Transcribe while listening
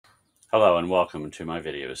Hello and welcome to my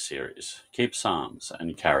video series, Keep Psalms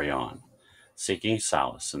and Carry On, Seeking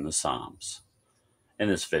Solace in the Psalms. In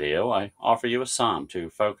this video, I offer you a psalm to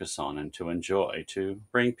focus on and to enjoy, to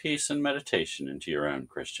bring peace and meditation into your own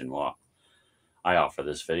Christian walk. I offer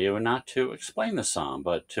this video not to explain the psalm,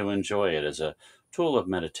 but to enjoy it as a tool of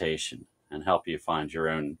meditation and help you find your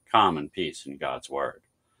own calm and peace in God's Word.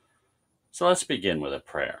 So let's begin with a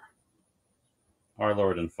prayer. Our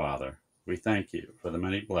Lord and Father, we thank you for the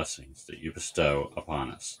many blessings that you bestow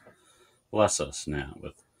upon us. Bless us now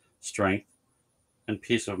with strength and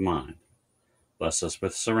peace of mind. Bless us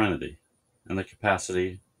with serenity and the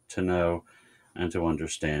capacity to know and to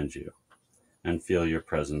understand you and feel your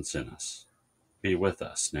presence in us. Be with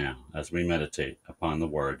us now as we meditate upon the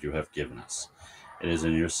word you have given us. It is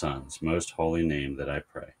in your Son's most holy name that I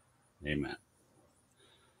pray. Amen.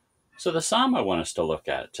 So the psalm I want us to look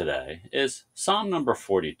at today is Psalm number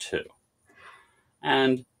 42.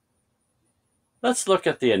 And let's look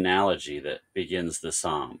at the analogy that begins the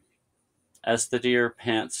psalm. As the deer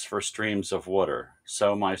pants for streams of water,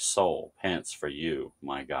 so my soul pants for you,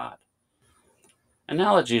 my God.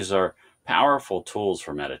 Analogies are powerful tools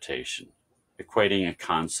for meditation. Equating a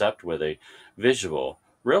concept with a visual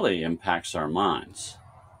really impacts our minds.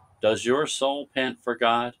 Does your soul pant for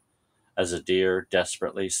God, as a deer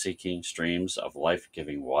desperately seeking streams of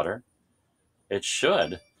life-giving water? It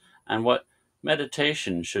should, and what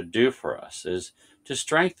meditation should do for us is to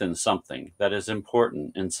strengthen something that is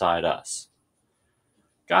important inside us.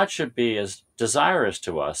 God should be as desirous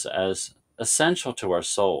to us, as essential to our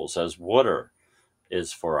souls, as water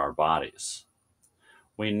is for our bodies.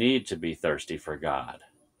 We need to be thirsty for God.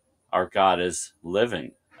 Our God is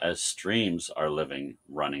living, as streams are living,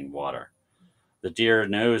 running water. The deer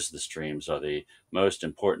knows the streams are the most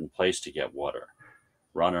important place to get water.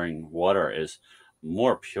 Running water is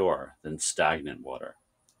more pure than stagnant water.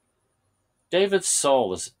 David's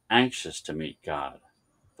soul is anxious to meet God.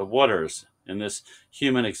 The waters in this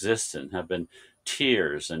human existence have been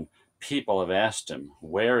tears, and people have asked him,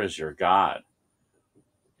 "Where is your God?"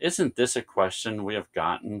 Isn't this a question we have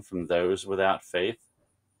gotten from those without faith?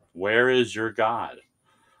 Where is your God?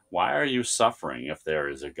 Why are you suffering if there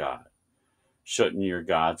is a God? Shouldn't your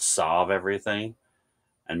God solve everything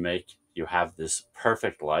and make you have this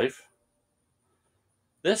perfect life?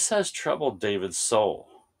 This has troubled David's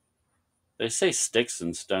soul. They say sticks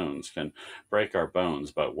and stones can break our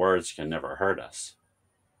bones, but words can never hurt us.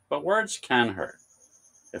 But words can hurt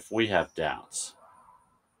if we have doubts.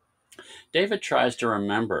 David tries to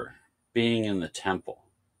remember being in the temple,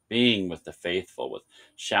 being with the faithful with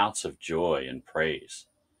shouts of joy and praise.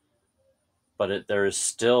 But there is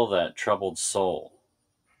still that troubled soul.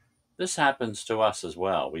 This happens to us as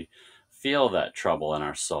well. We feel that trouble in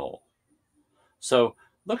our soul. So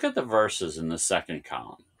look at the verses in the second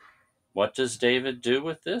column. What does David do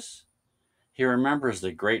with this? He remembers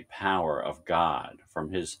the great power of God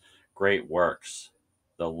from his great works,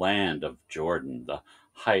 the land of Jordan, the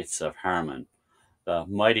heights of Hermon, the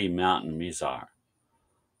mighty mountain Mizar.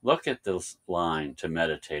 Look at this line to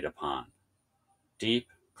meditate upon. Deep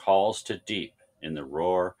calls to deep in the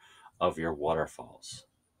roar of your waterfalls.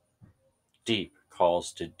 Deep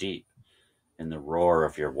calls to deep in the roar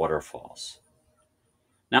of your waterfalls.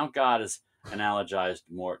 Now God is analogized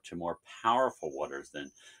to more powerful waters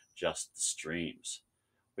than just the streams.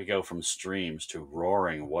 We go from streams to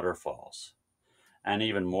roaring waterfalls, and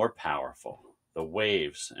even more powerful, the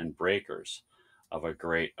waves and breakers of a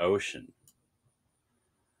great ocean.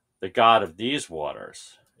 The God of these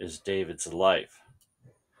waters is David's life,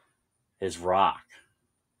 his rock.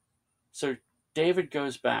 So David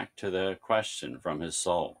goes back to the question from his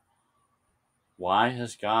soul. Why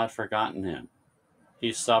has God forgotten him?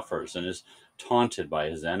 He suffers and is taunted by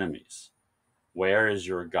his enemies. Where is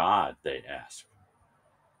your God? They ask.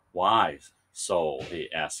 Why, soul,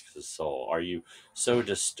 he asks his soul, are you so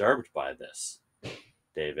disturbed by this?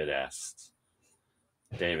 David asks.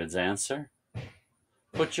 David's answer?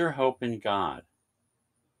 Put your hope in God.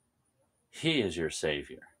 He is your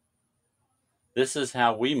Savior. This is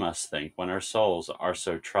how we must think when our souls are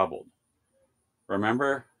so troubled.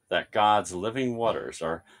 Remember that God's living waters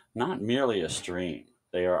are not merely a stream.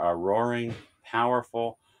 They are a roaring,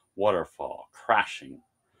 powerful waterfall crashing.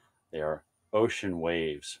 They are ocean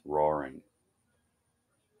waves roaring.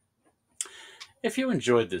 If you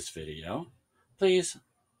enjoyed this video, please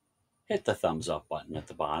hit the thumbs up button at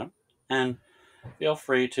the bottom and feel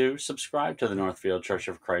free to subscribe to the Northfield Church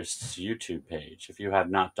of Christ's YouTube page if you have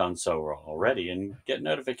not done so already, and get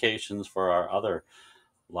notifications for our other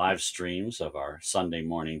live streams of our Sunday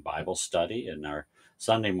morning Bible study and our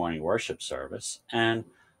Sunday morning worship service, and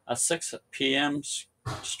a 6 p.m.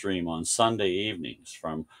 stream on Sunday evenings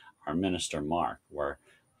from our minister Mark, where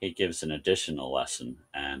he gives an additional lesson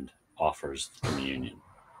and offers communion.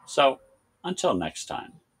 So, until next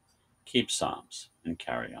time, keep Psalms and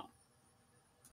carry on.